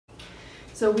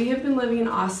So we have been living in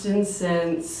Austin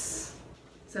since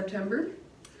September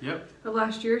of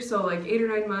last year, so like 8 or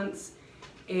 9 months.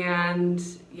 And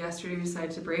yesterday we decided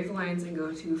to brave the lines and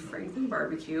go to Franklin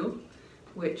BBQ,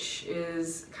 which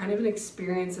is kind of an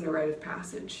experience and a rite of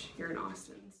passage here in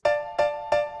Austin.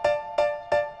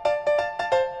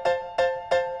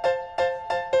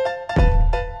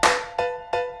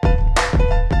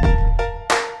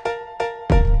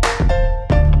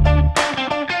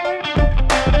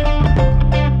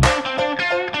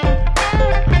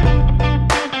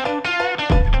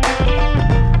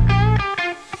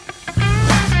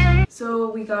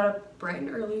 So we got up bright and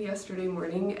early yesterday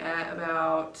morning at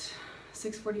about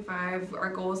 6:45. Our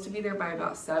goal was to be there by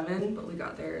about 7, but we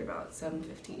got there at about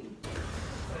 7:15.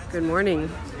 Good morning.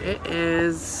 It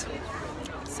is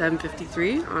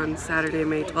 7:53 on Saturday,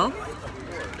 May 12th.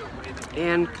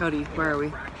 And Cody, where are we?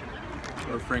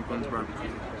 Or Franklin's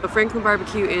BBQ. Franklin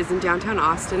BBQ is in downtown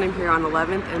Austin. I'm here on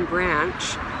 11th and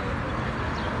Branch.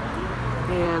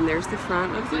 And there's the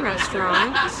front of the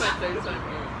restaurant.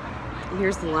 And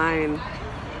here's the line.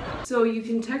 So you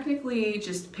can technically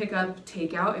just pick up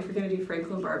takeout. If you're gonna do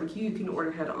Franklin BBQ, you can order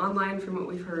ahead online from what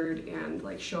we've heard and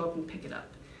like show up and pick it up.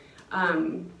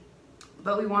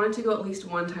 But we wanted to go at least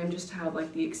one time just to have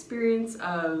like the experience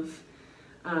of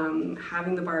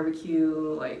having the barbecue,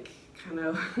 like kind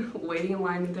of waiting in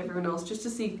line with everyone else just to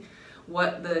see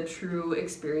what the true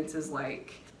experience is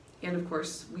like. And of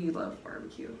course, we love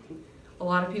barbecue. A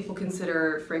lot of people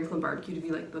consider Franklin BBQ to be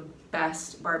like the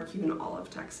best barbecue in all of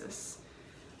Texas.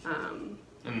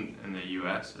 In the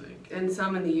U.S., I think. And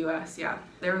some in the U.S., yeah.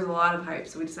 There was a lot of hype,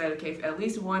 so we decided, okay, at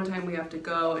least one time we have to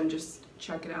go and just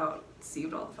check it out, see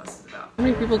what all the fuss is about. How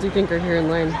many people do you think are here in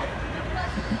line?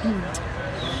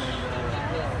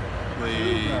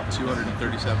 Probably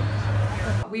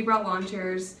 237. We brought lawn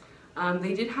chairs.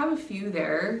 They did have a few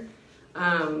there.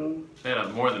 They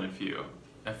had more than a few.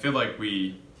 I feel like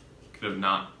we could have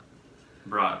not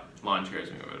brought lawn chairs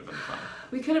and it would have been fun.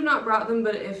 We could have not brought them,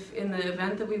 but if in the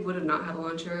event that we would have not had a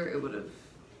lawn chair, it would have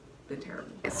been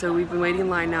terrible. So we've been waiting in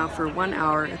line now for 1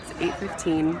 hour. It's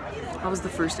 8:15. That was the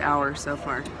first hour so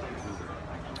far.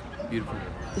 Beautiful.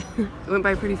 It went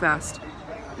by pretty fast.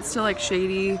 It's still like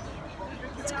shady.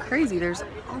 It's crazy. There's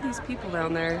all these people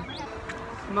down there.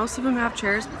 Most of them have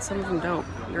chairs, but some of them don't.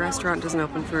 The restaurant doesn't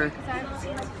open for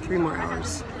 3 more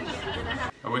hours.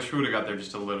 I wish we would have got there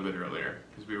just a little bit earlier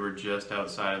because we were just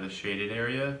outside of the shaded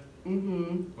area,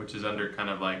 which is under kind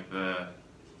of like the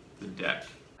deck.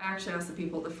 I actually asked the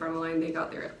people at the front of the line, they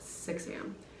got there at 6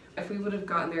 a.m. If we would have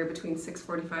gotten there between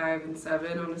 6:45 and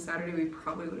 7 on a Saturday, we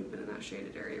probably would have been in that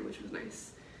shaded area, which was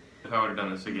nice. If I would have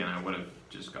done this again, I would have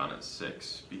just gone at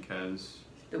 6 because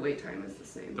the wait time is the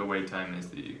same. The wait time is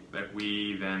that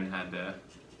we then had to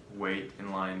wait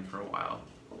in line for a while.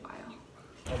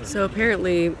 So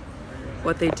apparently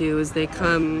what they do is they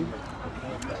come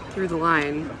through the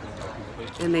line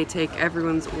and they take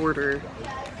everyone's order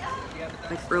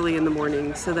like early in the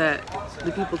morning so that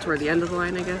the people toward the end of the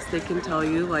line, I guess, they can tell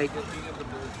you like,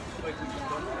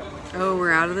 oh,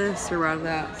 we're out of this or we're out of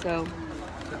that. So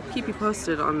keep you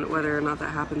posted on whether or not that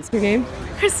happens. Your name?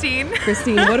 Christine.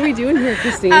 Christine, what are we doing here,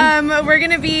 Christine? We're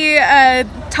gonna be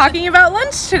talking about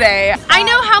lunch today. I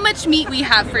know how much meat we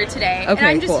have for today, and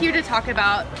I'm just here to talk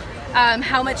about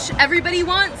how much everybody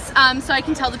wants, so I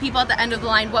can tell the people at the end of the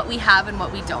line what we have and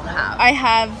what we don't have. I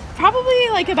have probably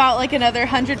about another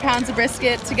 100 pounds of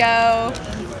brisket to go.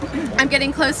 I'm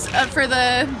getting close for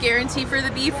the guarantee for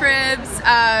the beef ribs,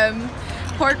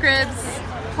 pork ribs,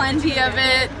 plenty of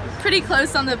it. Pretty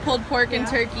close on the pulled pork and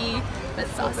turkey, but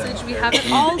sausage, we have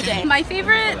it all day. My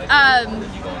favorite,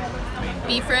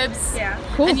 beef ribs. Yeah.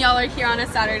 Cool. And y'all are here on a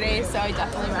Saturday, so I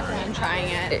definitely recommend trying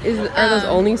it. Are those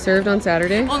only served on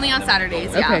Saturday? Only on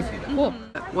Saturdays, yeah. Okay, cool.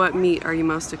 What meat are you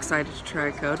most excited to try,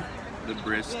 Code? The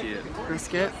brisket.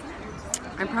 Brisket?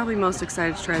 I'm probably most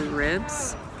excited to try the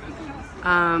ribs.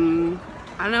 I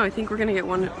don't know, I think we're gonna get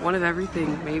one of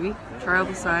everything, maybe. Try all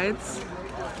the sides.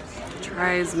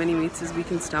 Try as many meats as we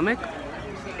can stomach,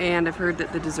 and I've heard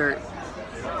that the dessert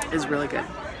is really good.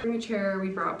 Bring a chair, we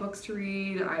brought books to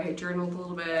read, I journaled a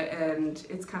little bit, and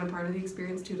it's kind of part of the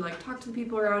experience too, to like talk to the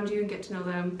people around you and get to know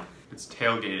them. It's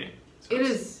tailgating. So it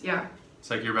is, yeah. It's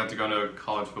like you're about to go to a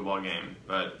college football game,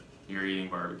 but you're eating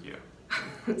barbecue.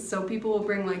 So people will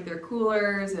bring like their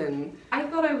coolers, and I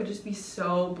thought I would just be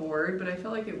so bored, but I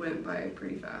felt like it went by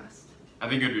pretty fast. I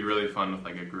think it would be really fun with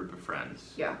like a group of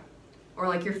friends. Yeah. Or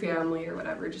like your family or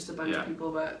whatever, just a bunch of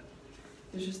people, but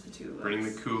there's just the 2 of us. Bring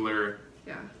the cooler.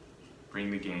 Yeah. Bring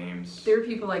the games. There were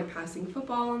people like passing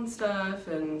football and stuff,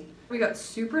 and we got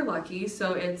super lucky.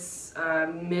 So it's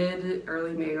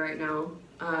early May right now.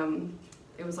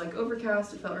 It was like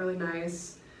overcast, it felt really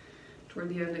nice. Toward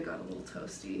the end it got a little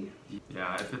toasty.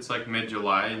 Yeah, if it's like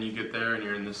mid-July and you get there and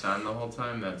you're in the sun the whole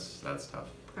time, that's tough.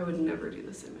 I would never do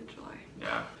this in mid-July.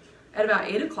 Yeah. At about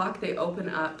 8 o'clock they open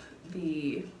up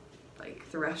the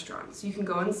restaurant. So you can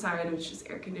go inside, which is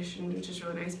air conditioned, which is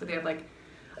really nice, but they have like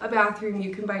a bathroom,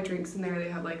 you can buy drinks in there, they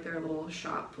have like their little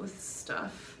shop with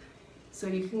stuff. So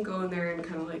you can go in there and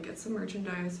kind of like get some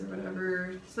merchandise or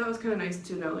whatever. So that was kind of nice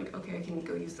to know, like, okay, I can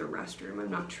go use the restroom. I'm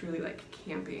not truly like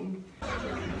camping.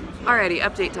 Alrighty,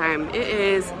 update time. It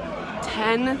is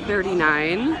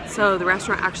 10:39, so the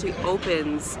restaurant actually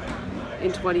opens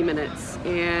in 20 minutes,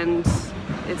 and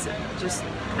it's just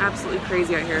absolutely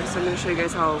crazy out here. So I'm going to show you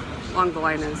guys how long the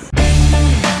line is.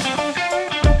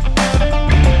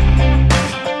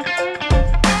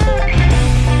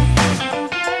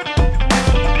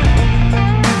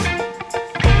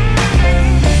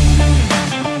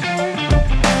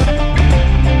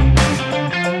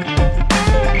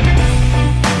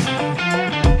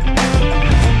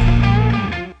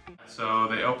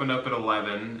 Up at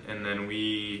 11, and then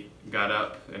we got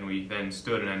up and we then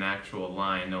stood in an actual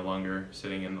line, no longer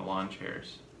sitting in the lawn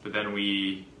chairs. But then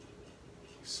we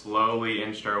slowly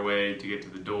inched our way to get to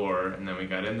the door, and then we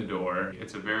got in the door.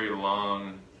 It's a very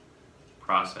long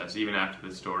process, even after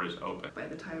the store is open. By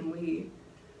the time we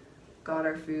got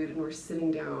our food and were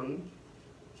sitting down,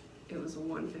 it was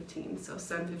 1:15, so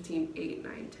 7:15, 8,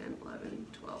 9, 10, 11,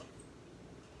 12.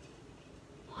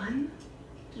 1?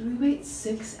 Did we wait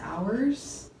 6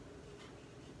 hours?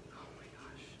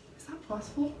 Is that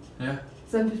possible? Yeah.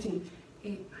 7:15,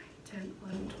 8, 9, 10,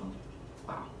 11, 12.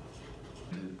 Wow.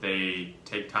 They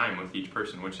take time with each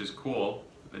person, which is cool.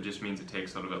 It just means it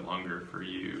takes a little bit longer for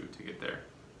you to get there.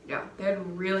 Yeah, they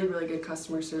had really, really good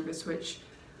customer service, which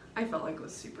I felt like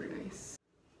was super nice.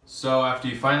 So after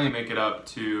you finally make it up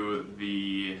to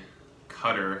the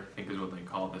cutter, I think is what they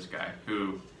call this guy,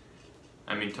 who,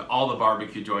 I mean, to all the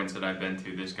barbecue joints that I've been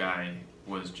to, this guy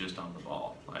was just on the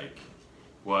ball. Like,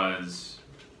 was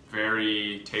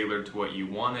very tailored to what you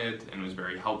wanted and was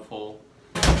very helpful.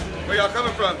 Where y'all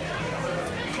coming from?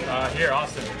 Here,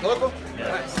 Austin. Local? Yeah.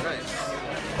 Nice, nice.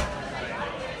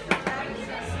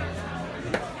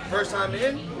 First time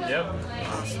in? Yep.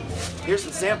 Awesome. Here's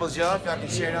some samples, y'all, if y'all can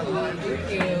share another one.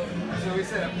 Thank you. So we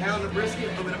said a pound of brisket, a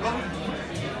little bit of both?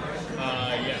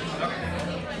 Yeah.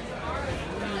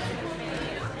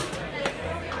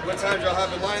 What time did y'all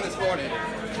have in line this morning?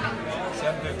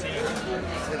 7:15.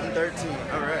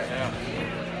 7:13, all right. Yeah.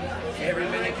 Every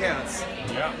minute counts.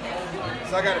 Yeah.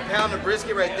 So I got a pound of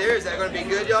brisket right there. Is that going to be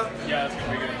good, y'all? Yeah, that's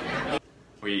gonna be good.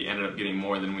 We ended up getting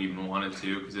more than we even wanted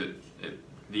to, because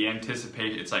the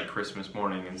anticipation, it's like Christmas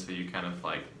morning, and so you kind of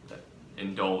like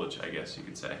indulge, I guess you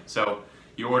could say. So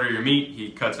you order your meat,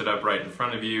 he cuts it up right in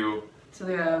front of you. So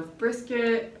they have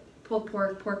brisket, pulled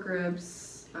pork, pork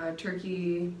ribs,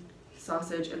 turkey,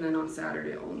 sausage, and then on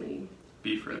Saturday only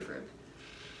Beef rib.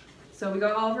 So we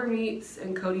got all of our meats,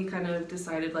 and Cody kind of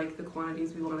decided like the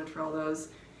quantities we wanted for all those.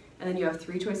 And then you have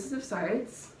 3 choices of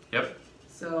sides. Yep.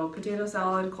 So potato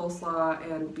salad, coleslaw,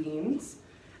 and beans.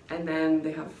 And then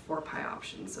they have 4 pie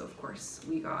options. So of course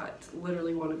we got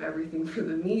literally one of everything for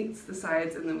the meats, the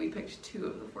sides, and then we picked 2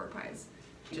 of the 4 pies.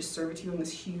 Just serve it to you on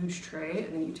this huge tray,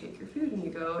 and then you take your food and you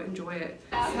go enjoy it.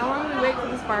 How long do we wait for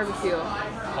this barbecue?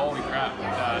 Holy crap.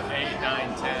 8,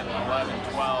 9, 10,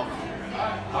 11, 12.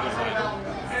 What is it?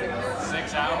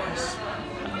 6 hours.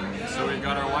 So we've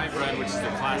got our white bread, which is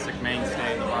the classic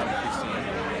mainstay in the barbecue scene.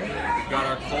 We've got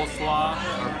our coleslaw,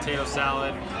 our potato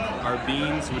salad, our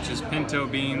beans, which is pinto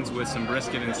beans with some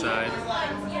brisket inside.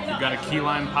 We've got a key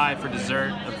lime pie for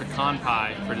dessert, a pecan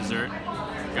pie for dessert.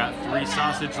 We've got 3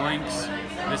 sausage links.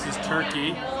 This is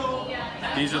turkey.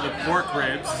 These are the pork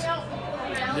ribs.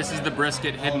 This is the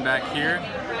brisket hidden back here.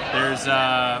 There's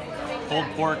pulled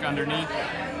pork underneath.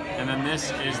 And then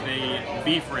this is the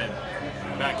beef rib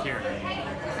back here.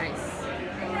 Nice.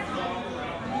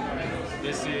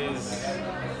 This is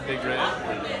Big Red,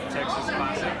 Texas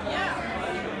classic,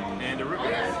 and a root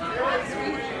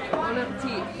beer. Bon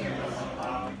appetit.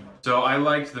 So I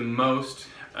liked the most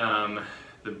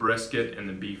the brisket and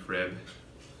the beef rib.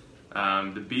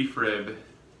 The beef rib,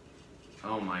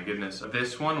 oh my goodness.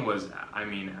 This one was, I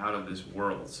mean, out of this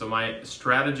world. So my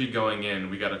strategy going in,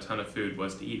 we got a ton of food,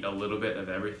 was to eat a little bit of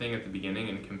everything at the beginning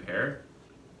and compare.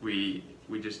 We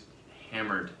just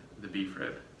hammered the beef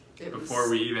rib. Before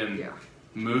we even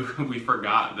moved, we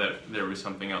forgot that there was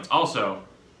something else. Also,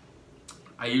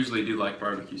 I usually do like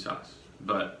barbecue sauce,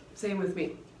 but same with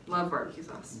me. Love barbecue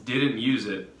sauce. Didn't use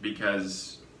it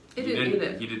because he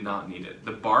did not need it.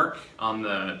 The bark on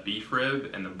the beef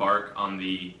rib and the bark on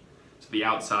the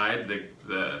outside,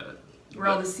 the Where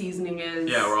all the seasoning is.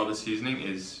 Yeah, where all the seasoning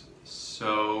is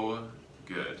so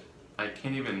good. I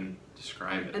can't even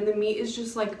describe it. And the meat is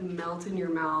just like melt in your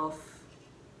mouth.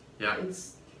 Yeah.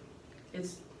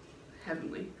 It's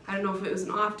heavenly. I don't know if it was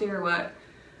an off day or what.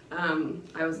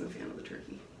 I wasn't a fan of the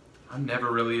turkey. I'm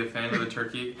never really a fan of the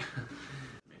turkey.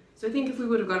 So I think if we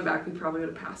would have gone back, we probably would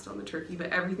have passed on the turkey, but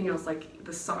everything else, like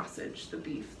the sausage, the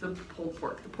beef, the pulled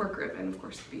pork, the pork rib, and of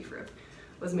course the beef rib,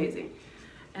 was amazing.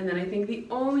 And then I think the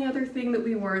only other thing that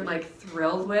we weren't like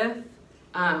thrilled with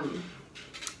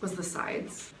was the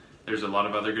sides. There's a lot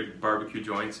of other good barbecue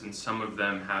joints, and some of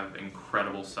them have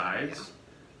incredible sides. Yeah.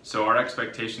 So our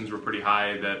expectations were pretty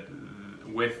high that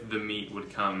with the meat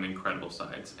would come incredible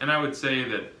sides. And I would say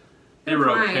that they were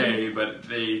okay, but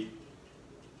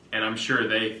and I'm sure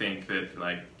they think that,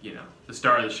 like, you know, the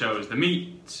star of the show is the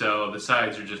meat, so the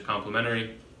sides are just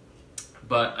complimentary.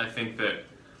 But I think that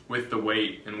with the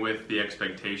weight and with the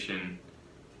expectation,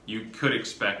 you could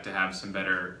expect to have some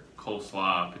better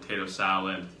coleslaw, potato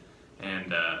salad,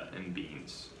 and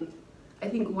beans. I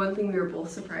think one thing we were both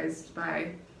surprised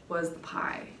by was the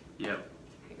pie. Yep.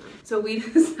 So we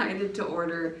decided to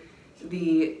order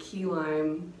the key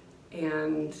lime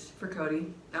and for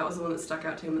Cody. That was the one that stuck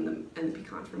out to him, and the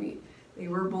pecan for me. They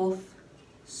were both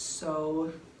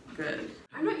so good.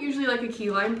 I'm not usually like a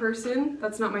key lime person.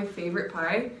 That's not my favorite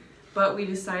pie, but we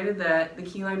decided that the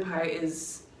key lime pie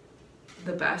is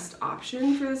the best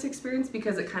option for this experience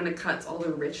because it kind of cuts all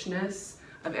the richness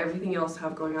of everything else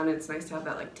have going on. It's nice to have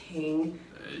that like tang.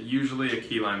 Usually a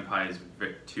key lime pie is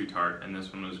too tart, and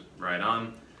this one was right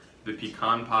on. The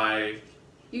pecan pie,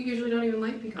 You usually don't even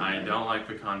like pecan pie. I don't like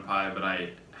pecan pie, but I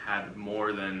had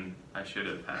more than I should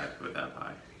have had with that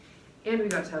pie. And we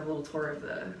got to have a little tour of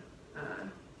the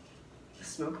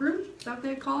smoke room, is that what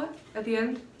they call it at the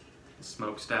end? The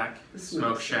smokestack, The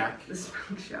smoke shack. The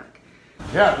smoke shack.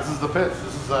 Yeah, this is the pit.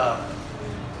 This is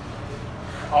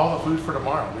all the food for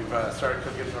tomorrow. We've started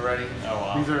cooking already. Oh,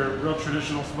 wow. These are real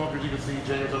traditional smokers. You can see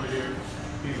James over here.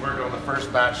 He's working on the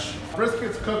first batch.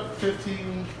 Briskets cook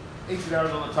 15, 18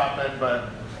 hours on the top end, but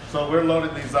so we're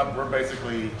loading these up. We're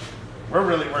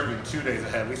really working 2 days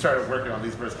ahead. We started working on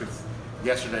these briskets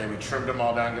yesterday. We trimmed them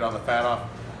all down, get all the fat off,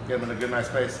 get them in a good nice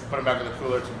space, put them back in the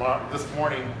cooler. This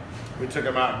morning, we took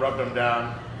them out, rubbed them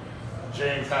down.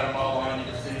 James had them all on. You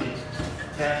can see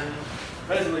 10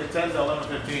 to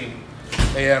 11:15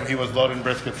 a.m. he was loading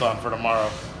briskets on for tomorrow.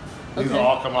 These will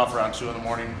all come off around 2 in the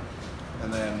morning.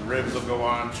 And then ribs will go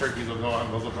on, turkeys will go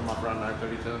on. Those will come off around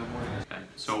 9:30, 10 in the morning. Okay.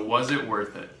 So was it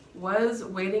worth it? Was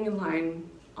waiting in line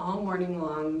all morning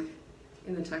long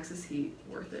in the Texas heat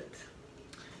worth it?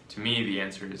 To me, the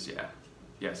answer is yeah.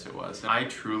 Yes, it was. I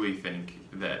truly think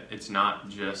that it's not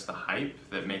just the hype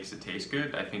that makes it taste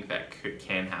good. I think that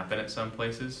can happen at some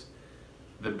places.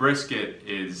 The brisket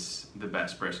is the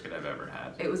best brisket I've ever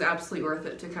had. It was absolutely worth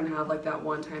it to kind of have like that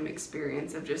one-time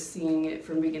experience of just seeing it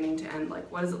from beginning to end.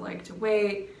 Like, what is it like to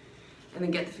wait and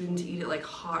then get the food and to eat it like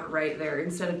hot right there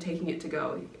instead of taking it to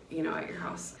go, you know, at your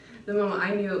house. The moment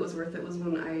I knew it was worth it was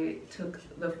when I took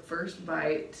the first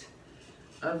bite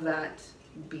of that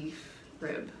beef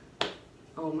rib.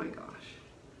 Oh my gosh.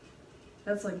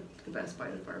 That's like the best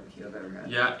bite of barbecue I've ever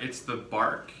had. Yeah, it's the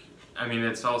bark. I mean,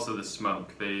 it's also the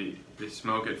smoke. They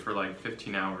smoke it for like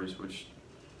 15 hours, which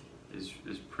is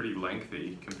pretty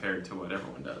lengthy compared to what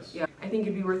everyone does. Yeah, I think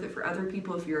it'd be worth it for other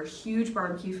people if you're a huge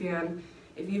barbecue fan.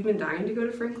 If you've been dying to go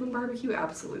to Franklin Barbecue,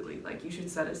 absolutely. Like, you should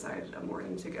set aside a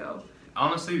morning to go.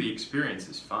 Honestly, the experience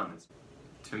is fun.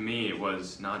 To me, it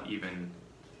was not even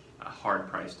a hard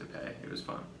price to pay. It was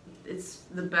fun. It's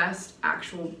the best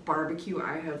actual barbecue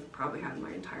I have probably had in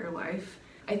my entire life.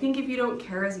 I think if you don't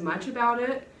care as much about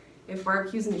it, if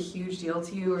barbecue isn't a huge deal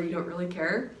to you or you don't really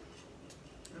care,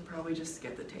 I'd probably just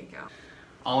get the takeout.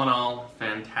 All in all,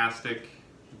 fantastic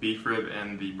beef rib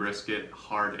and the brisket,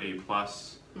 hard A+.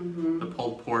 The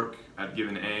pulled pork, I'd give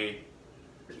an A.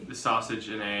 The sausage,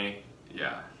 an A.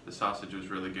 Yeah, the sausage was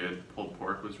really good. Pulled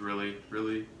pork was really,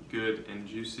 really good and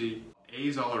juicy.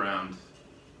 A's all around,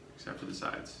 except for the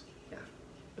sides. Yeah,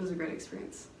 it was a great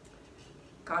experience.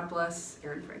 God bless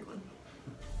Aaron Franklin.